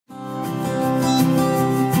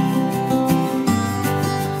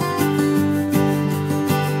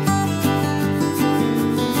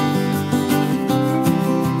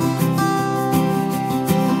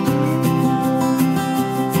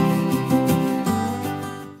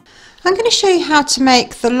I'm going to show you how to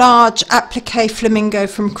make the Large Applique Flamingo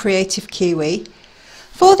from Kreative Kiwi.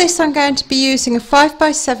 For this I'm going to be using a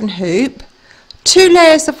 5x7 hoop, 2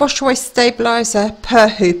 layers of washaway stabiliser per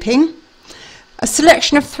hooping, a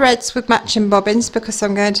selection of threads with matching bobbins because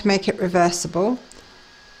I'm going to make it reversible,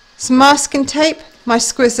 some masking tape, my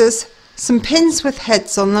squizzers, some pins with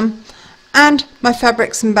heads on them, and my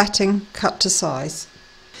fabrics and batting cut to size.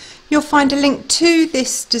 You'll find a link to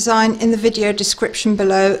this design in the video description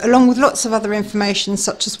below, along with lots of other information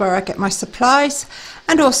such as where I get my supplies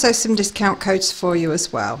and also some discount codes for you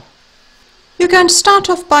as well. You're going to start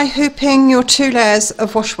off by hooping your 2 layers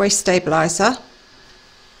of washaway stabiliser.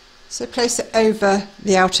 So place it over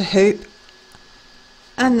the outer hoop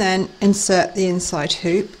and then insert the inside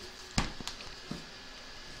hoop.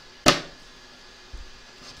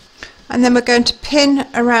 And then we're going to pin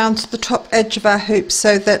around the top edge of our hoop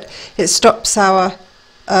so that it stops our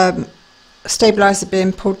stabiliser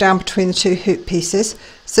being pulled down between the 2 hoop pieces.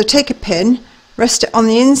 So take a pin, rest it on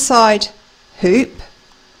the inside hoop,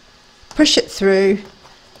 push it through,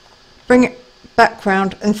 bring it back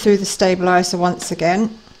round and through the stabiliser once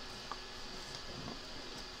again.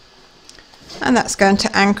 And that's going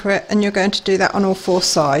to anchor it, and you're going to do that on all 4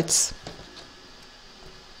 sides.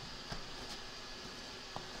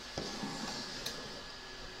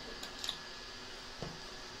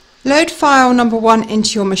 Load file number 1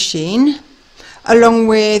 into your machine along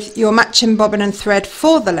with your matching bobbin and thread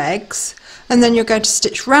for the legs, and then you're going to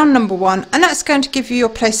stitch round number 1, and that's going to give you your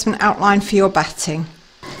placement outline for your batting.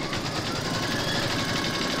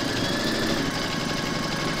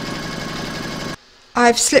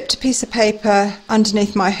 I've slipped a piece of paper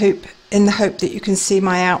underneath my hoop in the hope that you can see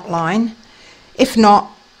my outline. If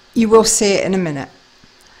not, you will see it in a minute.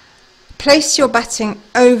 Place your batting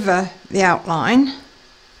over the outline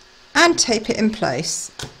and tape it in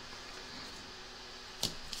place.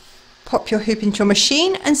 Pop your hoop into your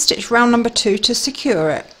machine and stitch round number 2 to secure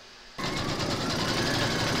it.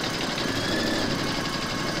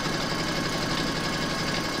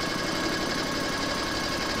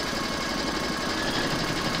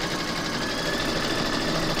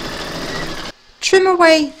 Trim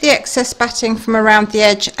away the excess batting from around the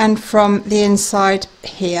edge and from the inside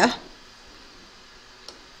here.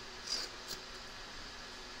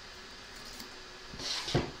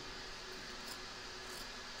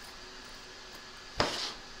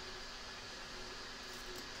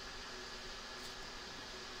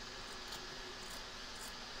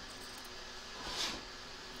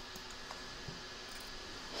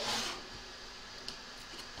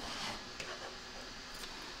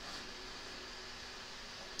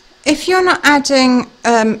 If you're not adding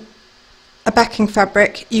a backing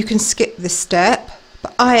fabric, you can skip this step,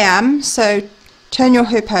 but I am, so turn your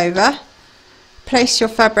hoop over, place your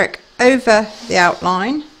fabric over the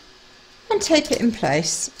outline and tape it in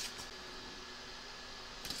place.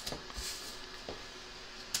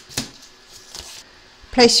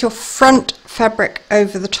 Place your front fabric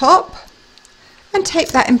over the top and tape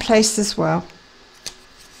that in place as well,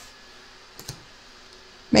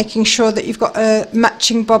 making sure that you've got a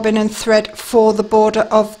matching bobbin and thread for the border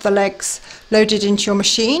of the legs loaded into your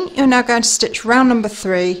machine. You're now going to stitch round number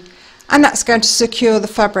 3, and that's going to secure the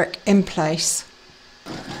fabric in place.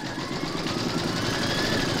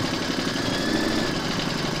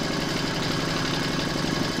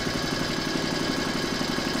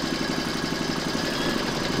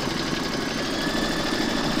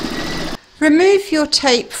 Remove your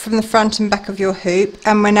tape from the front and back of your hoop,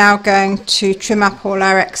 and we're now going to trim up all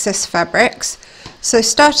our excess fabrics. So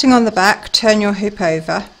starting on the back, turn your hoop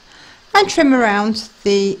over and trim around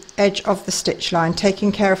the edge of the stitch line,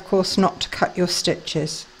 taking care of course not to cut your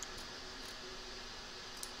stitches.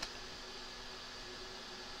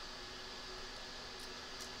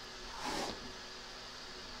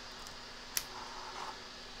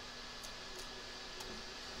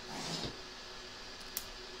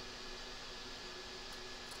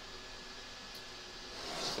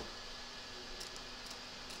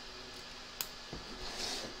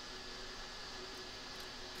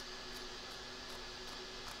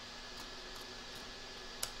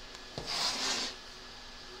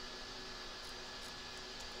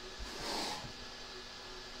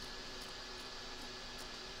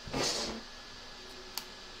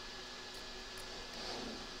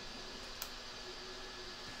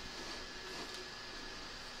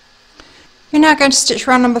 You're now going to stitch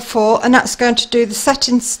round number 4, and that's going to do the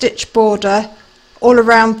satin stitch border all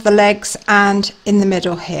around the legs and in the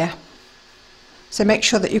middle here. So make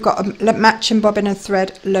sure that you've got a matching bobbin and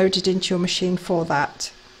thread loaded into your machine for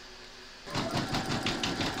that.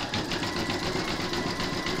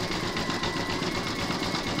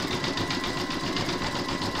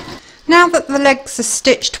 Now that the legs are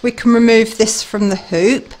stitched, we can remove this from the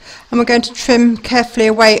hoop, and we're going to trim carefully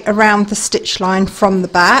away around the stitch line from the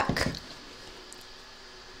back.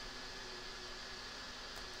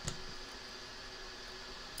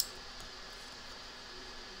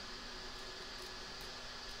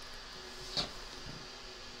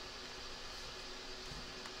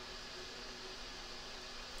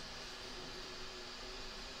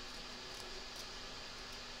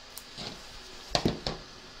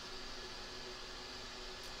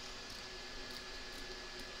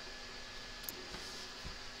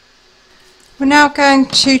 We're now going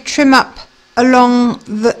to trim up along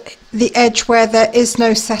the edge where there is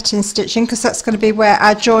no satin stitching, because that's going to be where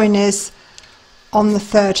our join is on the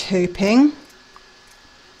third hooping.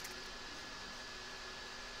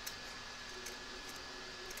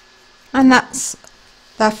 And that's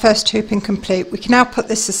our first hooping complete. We can now put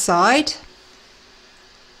this aside.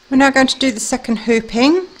 We're now going to do the second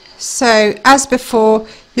hooping. So as before,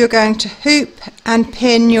 you're going to hoop and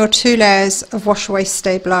pin your 2 layers of wash away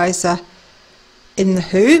stabilizer in the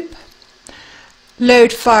hoop,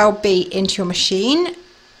 load file B into your machine,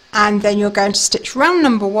 and then you're going to stitch round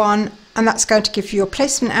number 1, and that's going to give you your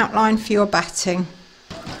placement outline for your batting.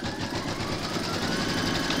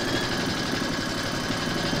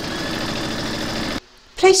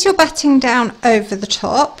 Place your batting down over the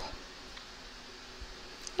top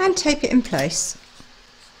and tape it in place.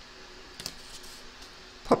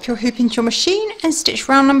 Pop your hoop into your machine and stitch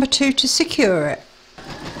round number 2 to secure it.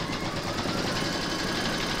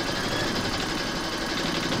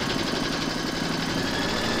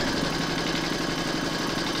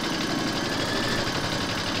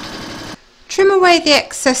 Trim away the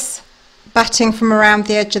excess batting from around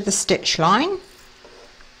the edge of the stitch line.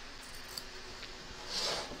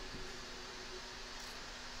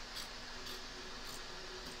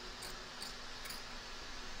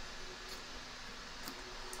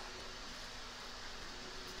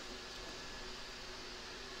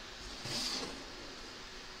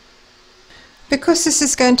 Because this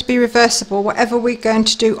is going to be reversible, whatever we're going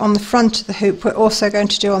to do on the front of the hoop, we're also going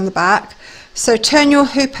to do on the back. So turn your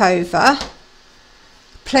hoop over,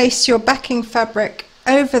 place your backing fabric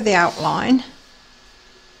over the outline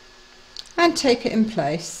and tape it in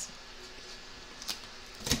place.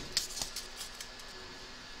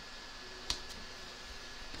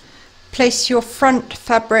 Place your front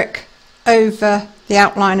fabric over the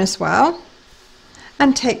outline as well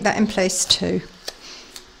and tape that in place too.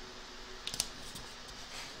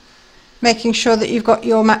 Making sure that you've got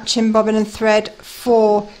your matching bobbin and thread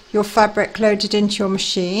for your fabric loaded into your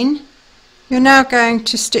machine. You're now going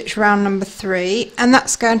to stitch round number 3, and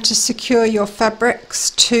that's going to secure your fabrics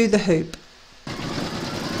to the hoop.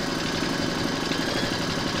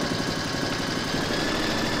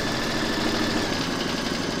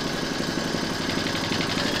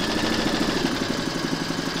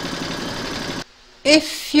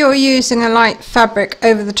 If you're using a light fabric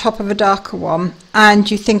over the top of a darker one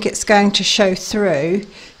and you think it's going to show through,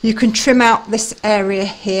 you can trim out this area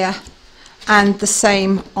here and the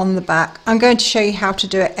same on the back. I'm going to show you how to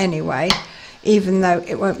do it anyway, even though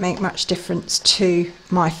it won't make much difference to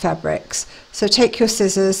my fabrics. So take your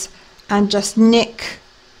scissors and just nick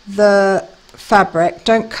the fabric,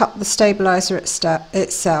 don't cut the stabilizer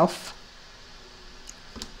itself,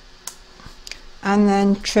 and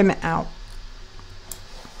then trim it out.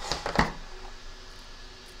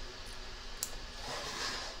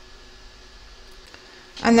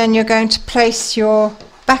 And then you're going to place your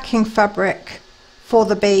backing fabric for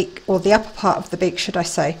the beak, or the upper part of the beak should I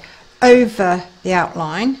say, over the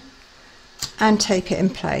outline and tape it in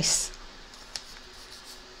place.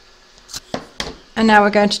 And now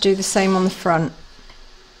we're going to do the same on the front.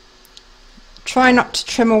 Try not to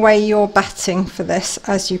trim away your batting for this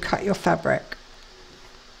as you cut your fabric.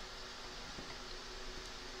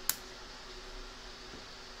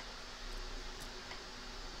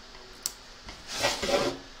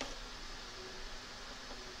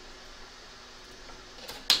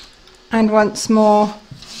 And once more,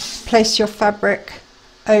 place your fabric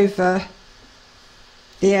over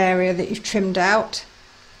the area that you've trimmed out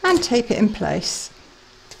and tape it in place.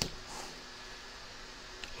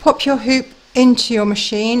 Pop your hoop into your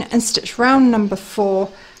machine and stitch round number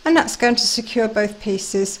 4, and that's going to secure both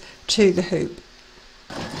pieces to the hoop.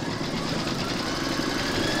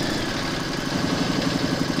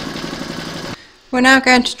 We're now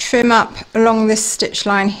going to trim up along this stitch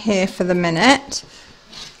line here for the minute,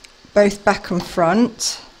 both back and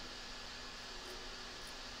front.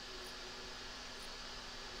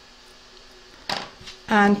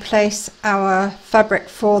 And place our fabric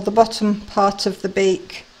for the bottom part of the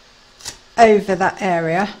beak over that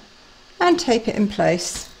area and tape it in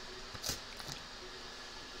place.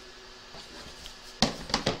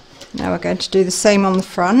 Now we're going to do the same on the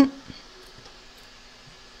front.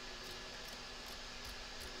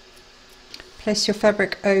 Place your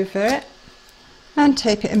fabric over it and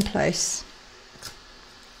tape it in place.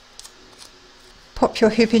 Pop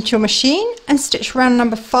your hoop into your machine and stitch round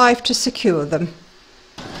number 5 to secure them.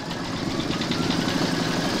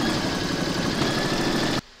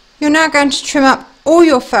 You're now going to trim up all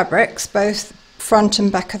your fabrics, both front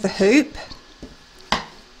and back of the hoop.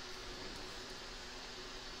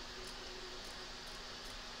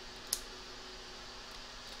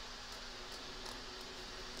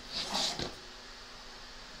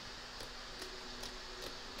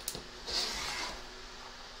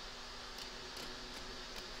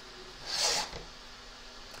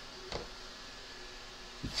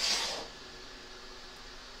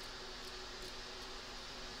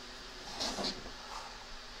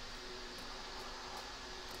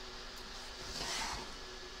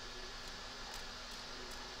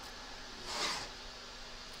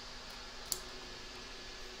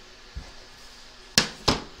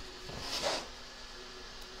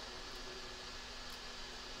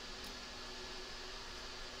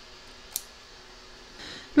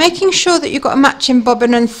 Making sure that you've got a matching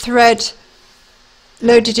bobbin and thread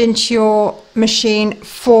loaded into your machine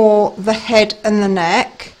for the head and the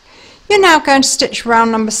neck. You're now going to stitch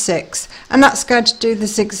round number 6, and that's going to do the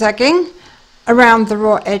zigzagging around the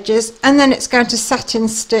raw edges, and then it's going to satin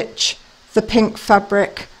stitch the pink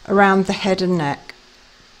fabric around the head and neck.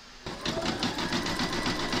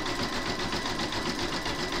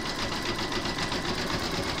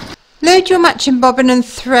 Load your matching bobbin and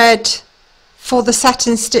thread for the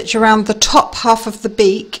satin stitch around the top half of the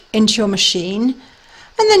beak into your machine,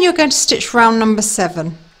 and then you're going to stitch round number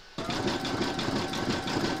 7.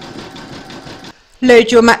 Load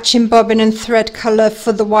your matching bobbin and thread colour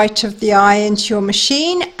for the white of the eye into your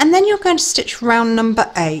machine, and then you're going to stitch round number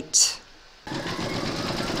 8.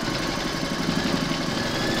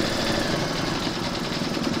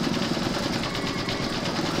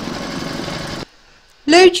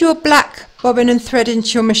 Load your black bobbin and thread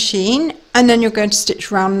into your machine, and then you're going to stitch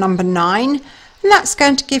round number 9, and that's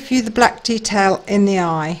going to give you the black detail in the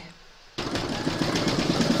eye.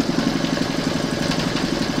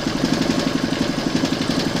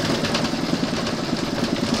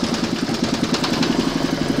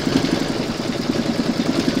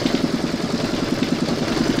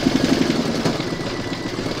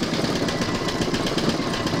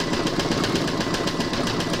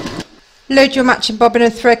 Load your matching bobbin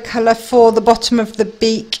and thread colour for the bottom of the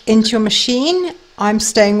beak into your machine. I'm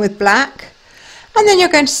staying with black. And then you're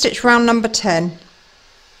going to stitch round number 10.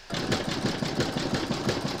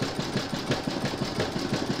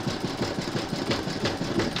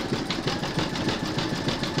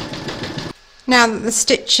 Now that the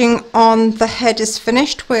stitching on the head is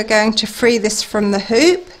finished, we're going to free this from the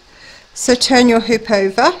hoop. So turn your hoop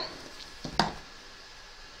over.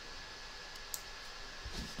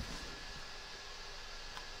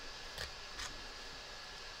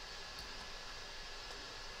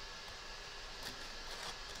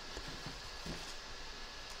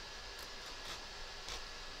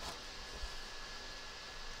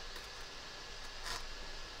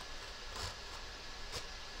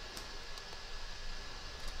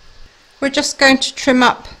 We're just going to trim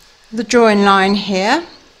up the join line here.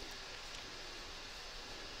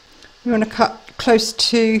 We want to cut close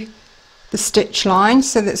to the stitch line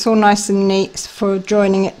so that it's all nice and neat for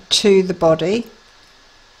joining it to the body.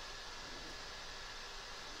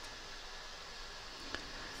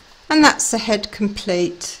 And that's the head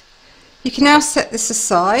complete. You can now set this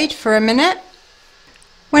aside for a minute.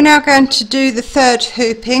 We're now going to do the third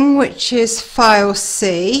hooping, which is file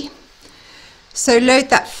C. So load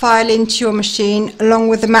that file into your machine along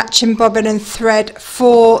with the matching bobbin and thread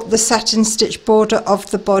for the satin stitch border of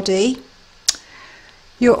the body.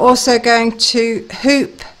 You're also going to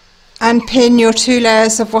hoop and pin your 2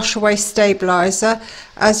 layers of wash away stabiliser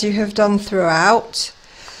as you have done throughout.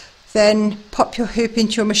 Then pop your hoop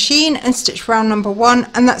into your machine and stitch round number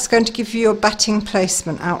 1, and that's going to give you your batting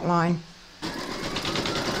placement outline.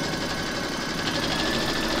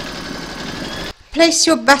 Place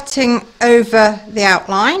your batting over the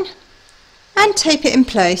outline and tape it in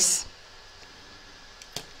place.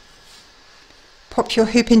 Pop your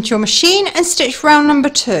hoop into your machine and stitch round number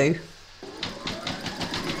 2.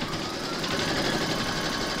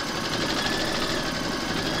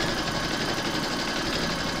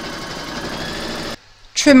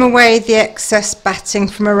 Trim away the excess batting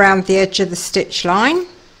from around the edge of the stitch line.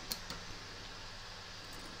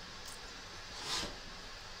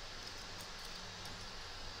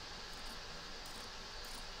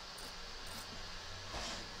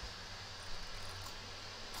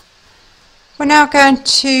 We're now going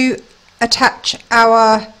to attach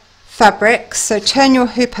our fabric, so turn your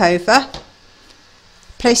hoop over,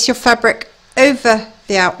 place your fabric over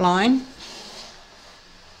the outline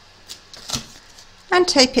and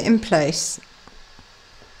tape it in place.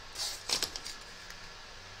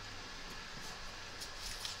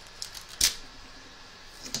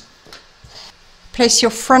 Place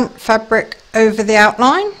your front fabric over the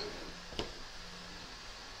outline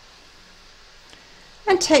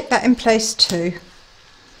and tape that in place too.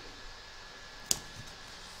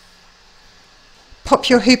 Pop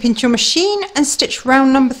your hoop into your machine and stitch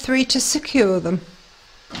round number 3 to secure them.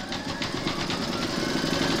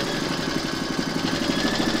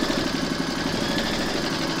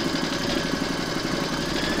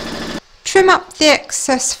 Trim up the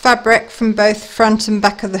excess fabric from both front and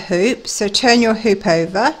back of the hoop, so turn your hoop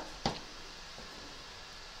over.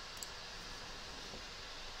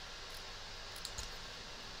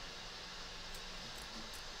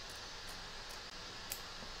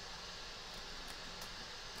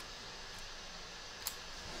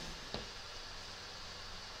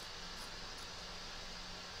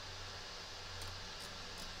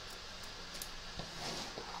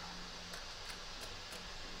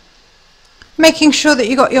 Making sure that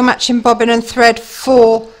you got your matching bobbin and thread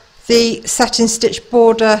for the satin stitch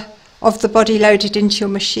border of the body loaded into your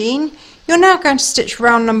machine. You're now going to stitch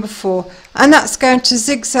round number 4, and that's going to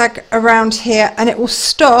zigzag around here, and it will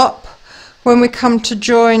stop when we come to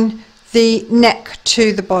join the neck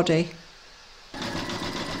to the body.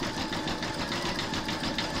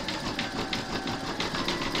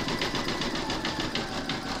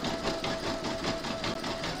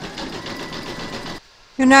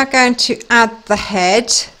 You're now going to add the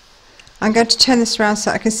head. I'm going to turn this around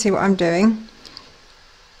so I can see what I'm doing.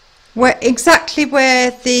 Exactly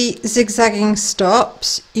where the zigzagging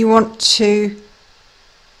stops, you want to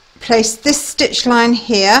place this stitch line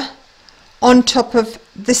here on top of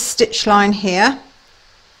this stitch line here.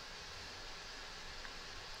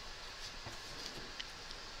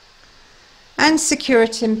 And secure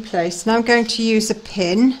it in place. Now I'm going to use a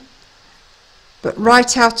pin, but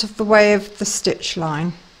right out of the way of the stitch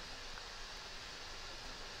line.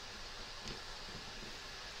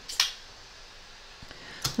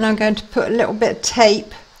 And I'm going to put a little bit of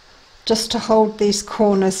tape just to hold these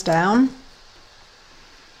corners down.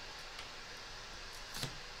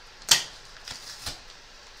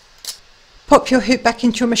 Pop your hoop back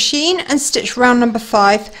into your machine and stitch round number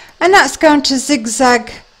 5, and that's going to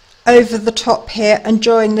zigzag over the top here and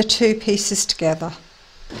join the 2 pieces together.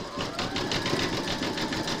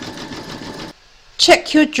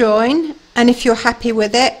 Check your join, and if you're happy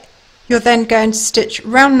with it, you're then going to stitch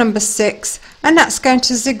round number 6, and that's going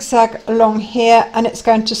to zigzag along here, and it's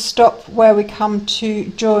going to stop where we come to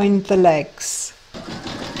join the legs.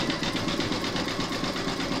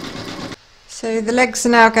 So the legs are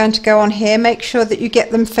now going to go on here. Make sure that you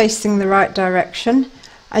get them facing the right direction,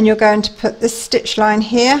 and you're going to put this stitch line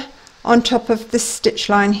here on top of this stitch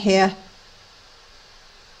line here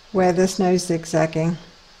where there's no zigzagging.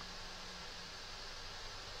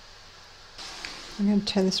 I'm going to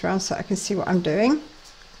turn this around so I can see what I'm doing.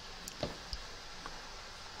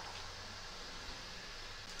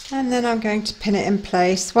 And then I'm going to pin it in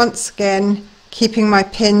place, once again keeping my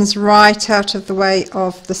pins right out of the way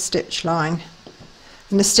of the stitch line.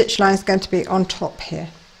 And the stitch line is going to be on top here.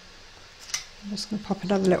 I'm just going to pop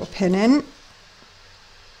another little pin in.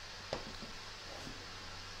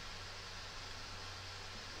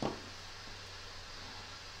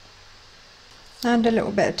 And a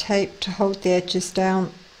little bit of tape to hold the edges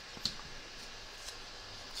down.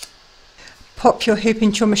 Pop your hoop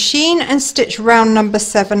into your machine and stitch round number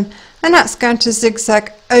 7, and that's going to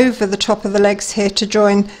zigzag over the top of the legs here to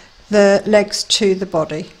join the legs to the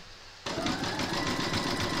body.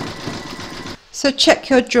 So check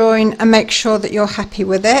your join and make sure that you're happy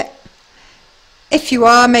with it. If you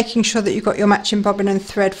are, making sure that you've got your matching bobbin and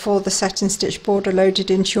thread for the satin stitch border loaded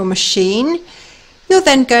into your machine. You're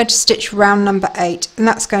then going to stitch round number 8, and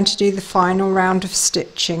that's going to do the final round of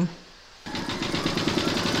stitching.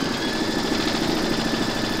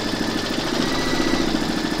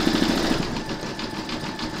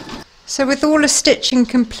 So with all the stitching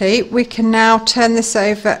complete, we can now turn this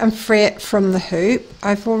over and free it from the hoop.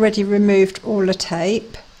 I've already removed all the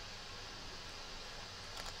tape.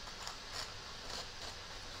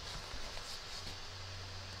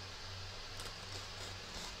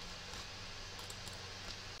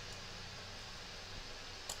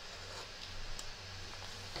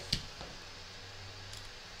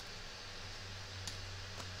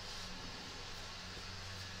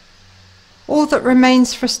 All that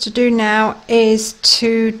remains for us to do now is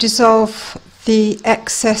to dissolve the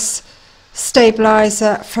excess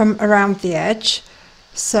stabiliser from around the edge.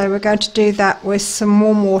 So we're going to do that with some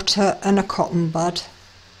warm water and a cotton bud.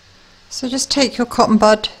 So just take your cotton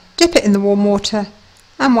bud, dip it in the warm water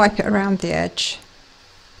and wipe it around the edge.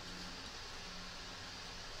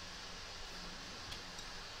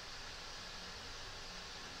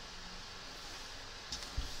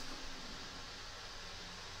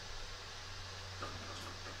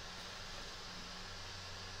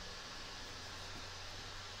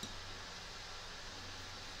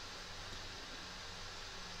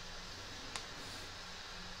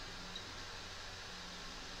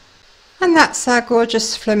 And that's our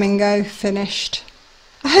gorgeous flamingo finished.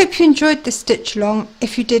 I hope you enjoyed this stitch along.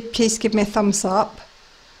 If you did, please give me a thumbs up.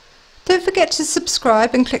 Don't forget to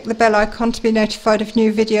subscribe and click the bell icon to be notified of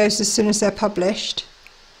new videos as soon as they're published.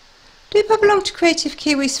 Do pop along to Kreative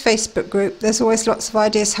Kiwi's Facebook group. There's always lots of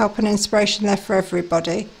ideas, help and inspiration there for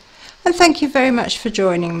everybody. And thank you very much for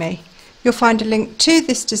joining me. You'll find a link to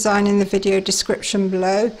this design in the video description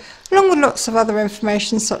below, along with lots of other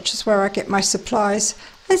information such as where I get my supplies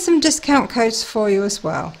and some discount codes for you as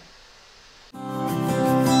well.